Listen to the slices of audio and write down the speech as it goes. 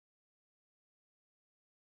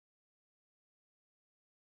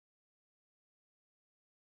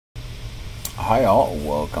Hi all,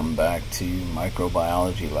 welcome back to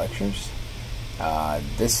Microbiology Lectures.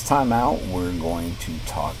 This time out we're going to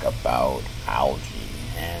talk about algae.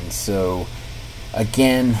 And so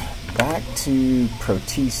again, back to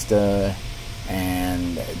Protista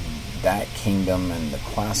and that kingdom and the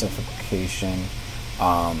classification.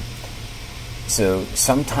 So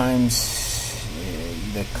sometimes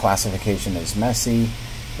the classification is messy,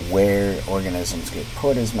 where organisms get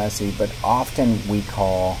put is messy, but often we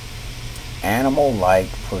call animal-like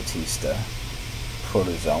Protista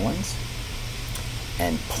protozoans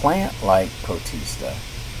and plant-like Protista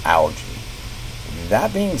algae.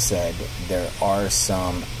 That being said, there are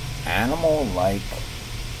some animal-like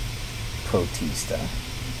Protista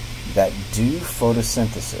that do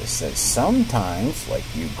photosynthesis that sometimes, like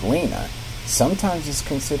Euglena, sometimes is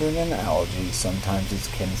considered an algae, sometimes it's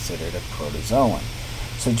considered a protozoan.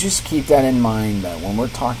 So just keep that in mind, that when we're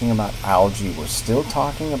talking about algae, we're still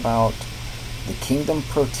talking about the kingdom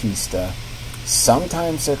Protista.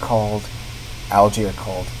 Sometimes algae are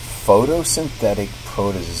called photosynthetic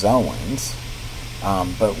protozoans,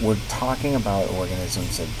 but we're talking about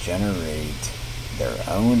organisms that generate their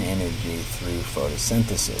own energy through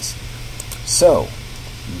photosynthesis. So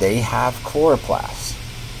they have chloroplasts.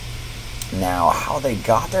 Now, how they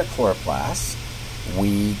got their chloroplasts,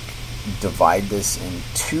 we divide this in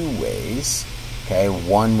two ways. Okay,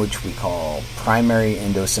 one which we call primary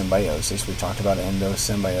endosymbiosis. We talked about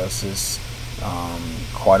endosymbiosis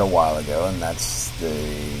quite a while ago, and that's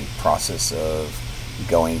the process of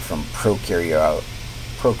going from prokaryote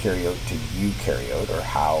to eukaryote, or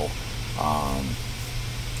how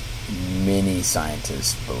many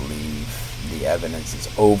scientists believe the evidence is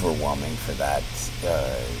overwhelming for that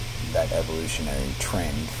evolutionary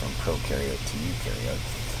trend from prokaryote to eukaryote.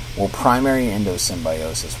 Well, primary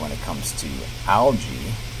endosymbiosis, when it comes to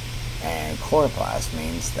algae and chloroplast,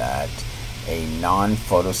 means that a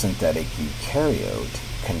non-photosynthetic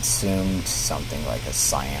eukaryote consumed something like a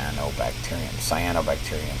cyanobacterium.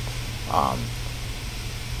 Cyanobacterium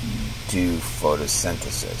do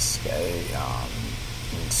photosynthesis. Okay?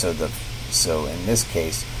 So in this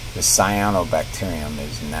case, the cyanobacterium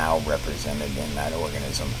is now represented in that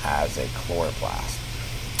organism as a chloroplast.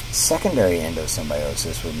 Secondary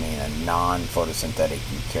endosymbiosis would mean a non-photosynthetic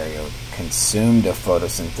eukaryote consumed a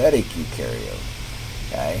photosynthetic eukaryote,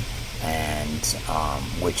 okay, and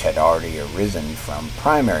which had already arisen from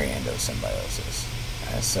primary endosymbiosis.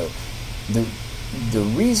 So the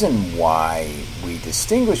reason why we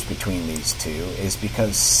distinguish between these two is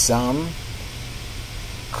because some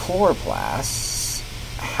chloroplasts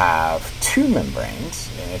have two membranes,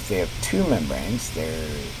 and if they have two membranes, they're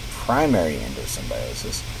primary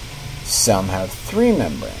endosymbiosis. Some have three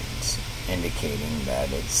membranes, indicating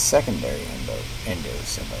that it's secondary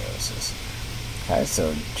endosymbiosis. Okay,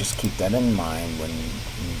 so just keep that in mind when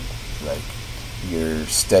you're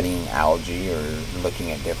studying algae or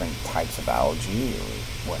looking at different types of algae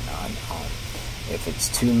or whatnot. If it's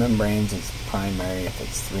two membranes, it's primary. If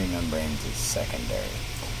it's three membranes, it's secondary.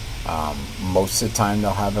 Most of the time,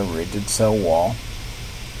 they'll have a rigid cell wall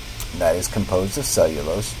that is composed of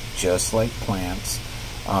cellulose, just like plants.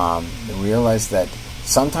 Realize that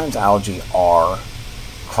sometimes algae are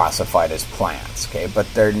classified as plants, okay, but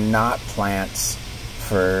they're not plants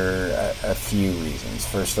for a few reasons.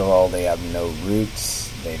 First of all, they have no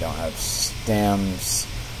roots, they don't have stems,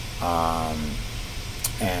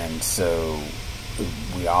 and so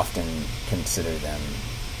we often consider them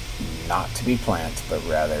not to be plants, but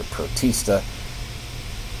rather protista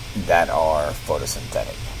that are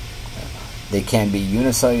photosynthetic. They can be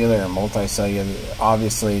unicellular or multicellular.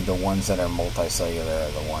 Obviously, the ones that are multicellular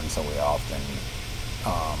are the ones that we often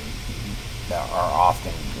that are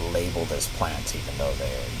often labeled as plants, even though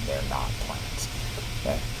they're not plants.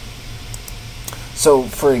 Okay. So,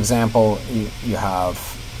 for example, you have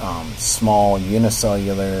small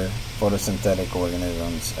unicellular photosynthetic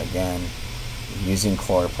organisms, again, using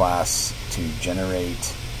chloroplasts to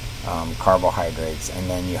generate carbohydrates, and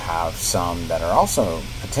then you have some that are also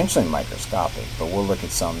potentially microscopic, but we'll look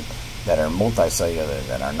at some that are multicellular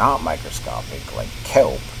that are not microscopic, like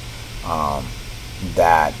kelp,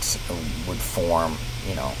 that would form,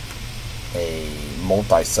 a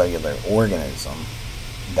multicellular organism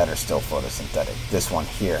that are still photosynthetic. This one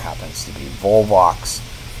here happens to be Volvox,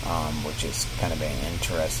 which is kind of an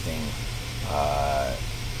interesting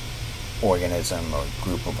organism or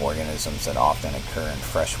group of organisms that often occur in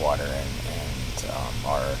freshwater and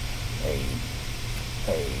are a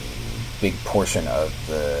big portion of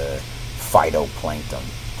the phytoplankton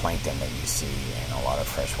that you see in a lot of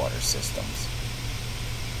freshwater systems.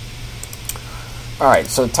 Alright,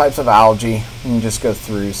 so types of algae. We can just go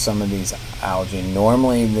through some of these algae.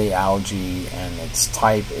 Normally the algae and its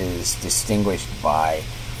type is distinguished by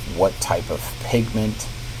what type of pigment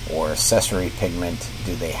or accessory pigment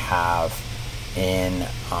do they have in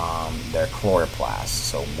their chloroplast.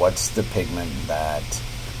 So what's the pigment that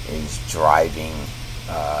is driving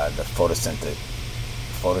the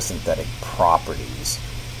photosynthetic properties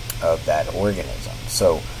of that organism.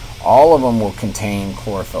 So all of them will contain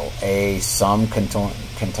chlorophyll A, some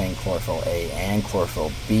contain chlorophyll A and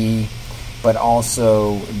chlorophyll B, but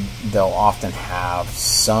also they'll often have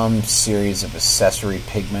some series of accessory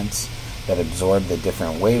pigments that absorb the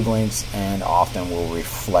different wavelengths and often will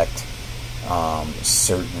reflect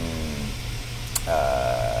certain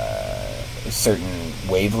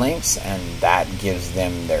wavelengths, and that gives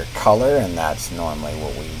them their color, and that's normally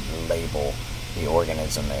what we label the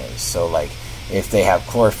organism is. So like if they have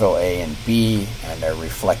chlorophyll A and B and they're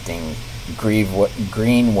reflecting green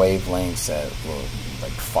wavelengths at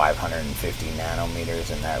like 550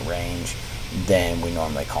 nanometers in that range, then we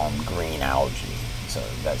normally call them green algae. So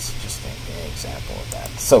that's just an example of that.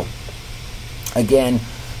 So again,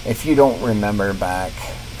 if you don't remember back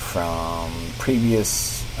from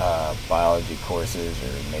previous biology courses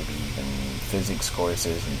or maybe even physics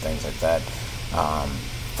courses and things like that,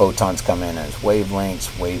 photons come in as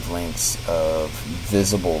wavelengths of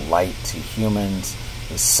visible light to humans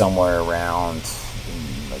is somewhere around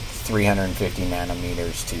like 350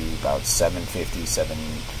 nanometers to about 750,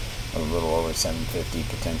 a little over 750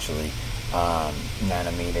 potentially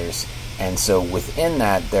nanometers. And so within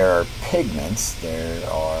that there are pigments, there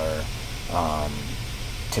are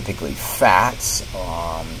typically fats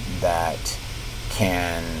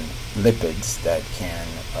lipids that can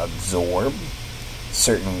absorb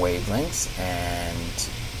certain wavelengths, and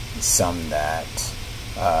some that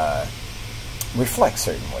reflect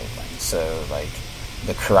certain wavelengths. So like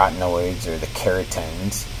the carotenoids or the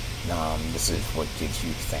keratins, this is what gives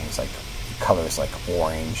you things like colors like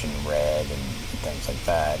orange and red and things like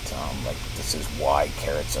that. Like this is why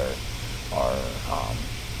carrots are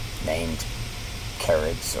named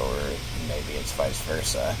carrots, or maybe it's vice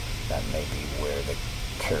versa. That may be where the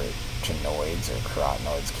carotenoids or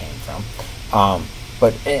carotenoids came from.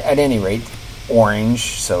 But at any rate,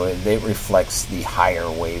 orange, so it reflects the higher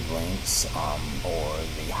wavelengths or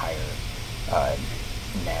the higher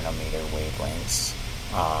nanometer wavelengths.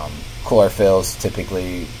 Chlorophylls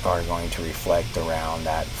typically are going to reflect around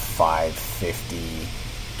that 550,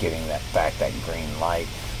 giving that green light.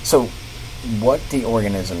 So what the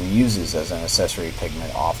organism uses as an accessory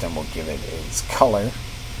pigment often will give it its color,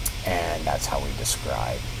 and that's how we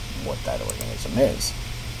describe what that organism is.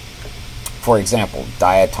 For example,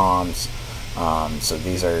 diatoms, so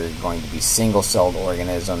these are going to be single-celled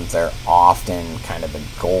organisms. They're often kind of a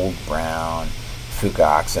gold brown.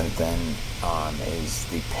 Fucoxanthin is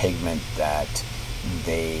the pigment that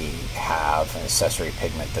they have, an accessory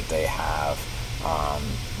pigment that they have,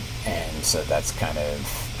 and so that's kind of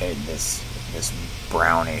this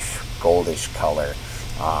brownish, goldish color.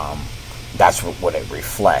 That's what it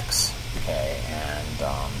reflects. Okay,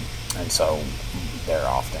 and so they're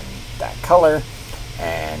often that color,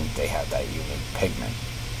 and they have that unique pigment.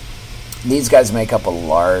 These guys make up a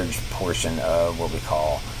large portion of what we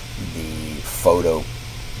call the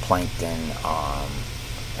photoplankton,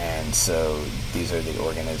 and so these are the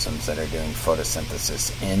organisms that are doing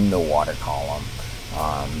photosynthesis in the water column.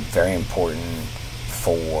 Very important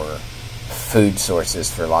for food sources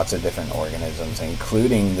for lots of different organisms,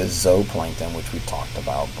 including the zooplankton, which we talked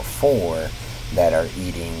about before, that are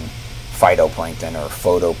eating phytoplankton or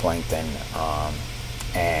photoplankton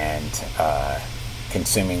and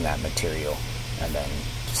consuming that material and then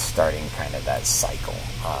starting kind of that cycle.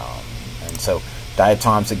 And so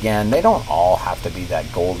diatoms, again, they don't all have to be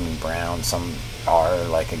that golden brown. Some are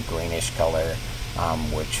like a greenish color,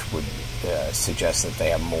 which would suggest that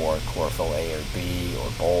they have more chlorophyll A or B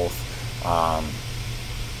or both.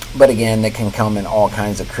 But again, they can come in all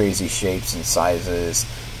kinds of crazy shapes and sizes.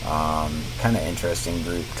 Kind of interesting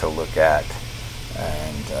group to look at,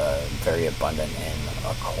 and very abundant in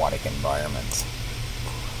aquatic environments.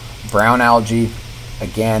 Brown algae,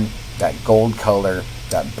 again, that gold color,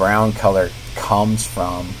 that brown color comes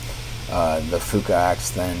from the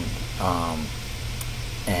fucoxanthin,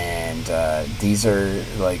 and these are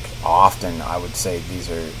like often, I would say these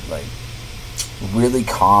are like really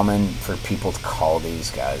common for people to call these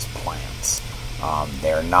guys plants.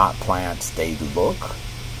 They're not plants. They look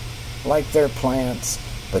like they're plants,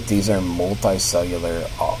 but these are multicellular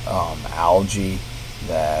algae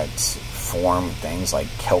that form things like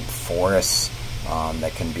kelp forests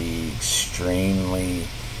that can be extremely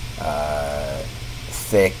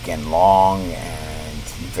thick and long and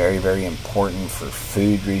very, very important for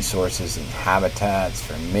food resources and habitats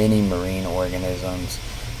for many marine organisms.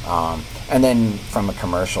 And then from a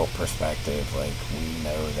commercial perspective, like we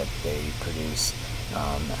know that they produce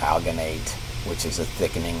alginate, which is a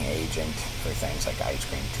thickening agent for things like ice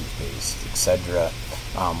cream, toothpaste, etc.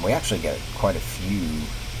 We actually get quite a few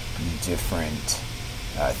different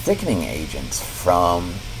thickening agents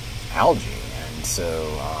from algae, and so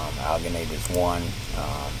alginate is one.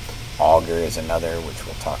 Auger is another, which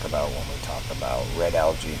we'll talk about when we talk about red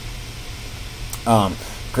algae.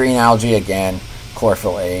 Green algae, again,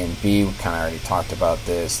 chlorophyll A and B, we kind of already talked about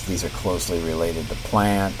this. These are closely related to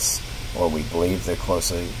plants, or we believe they're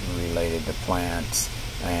closely related to plants,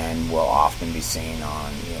 and will often be seen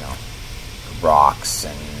on, rocks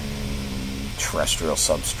and terrestrial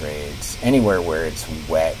substrates, anywhere where it's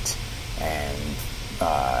wet and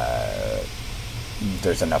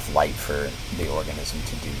there's enough light for the organism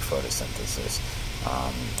to do photosynthesis.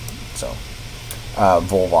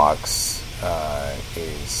 Volvox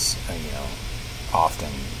is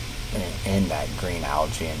often in that green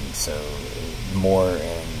algae, and so more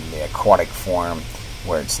in the aquatic form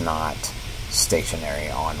where it's not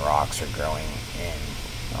stationary on rocks or growing in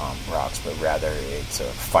rocks, but rather it's a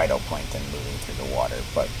phytoplankton moving through the water.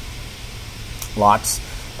 But lots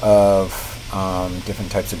of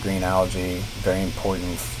different types of green algae, very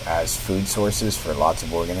important as food sources for lots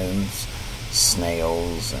of organisms,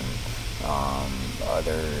 snails and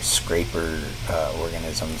other scraper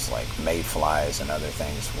organisms like mayflies and other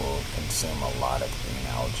things will consume a lot of green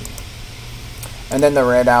algae. And then the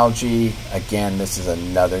red algae, again, this is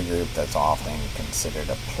another group that's often considered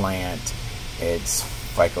a plant. It's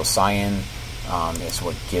phycocyan, is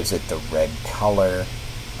what gives it the red color.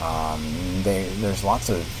 There's lots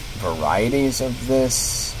of varieties of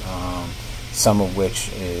this, some of which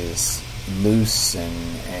is loose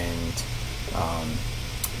and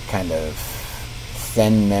kind of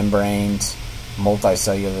thin membraned,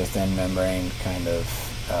 multicellular thin membrane kind of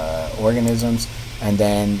organisms, and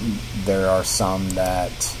then there are some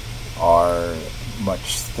that are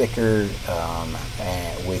much thicker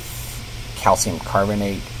and with calcium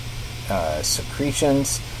carbonate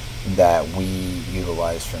secretions that we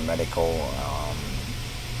utilize for medical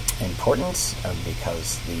importance,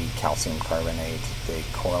 because the calcium carbonate, the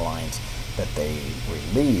coralines that they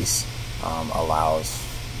release allows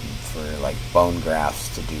for like bone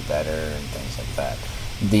grafts to do better and things like that.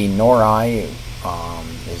 The nori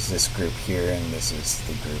is this group here, and this is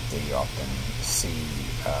the group that you often see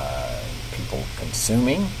people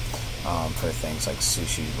consuming for things like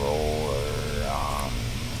sushi roll or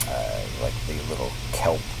like the little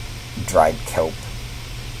kelp, dried kelp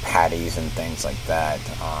patties and things like that.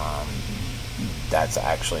 That's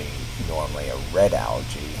actually normally a red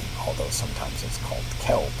algae, although sometimes it's called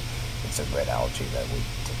kelp. It's a red algae that we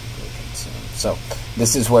typically consume. So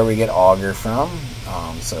this is where we get auger from.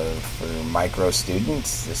 So for micro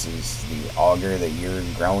students, this is the auger that you're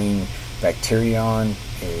growing bacteria on,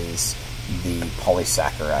 is the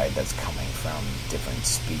polysaccharide that's coming from different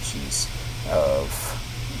species of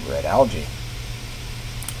red algae.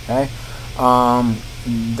 Okay,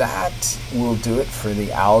 that will do it for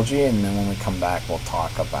the algae, and then when we come back we'll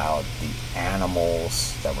talk about the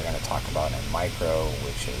animals that we're going to talk about in micro,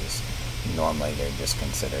 which is normally they're just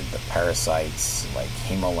considered the parasites like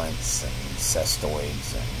hemolympths and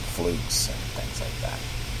cestoids and flukes and things like that.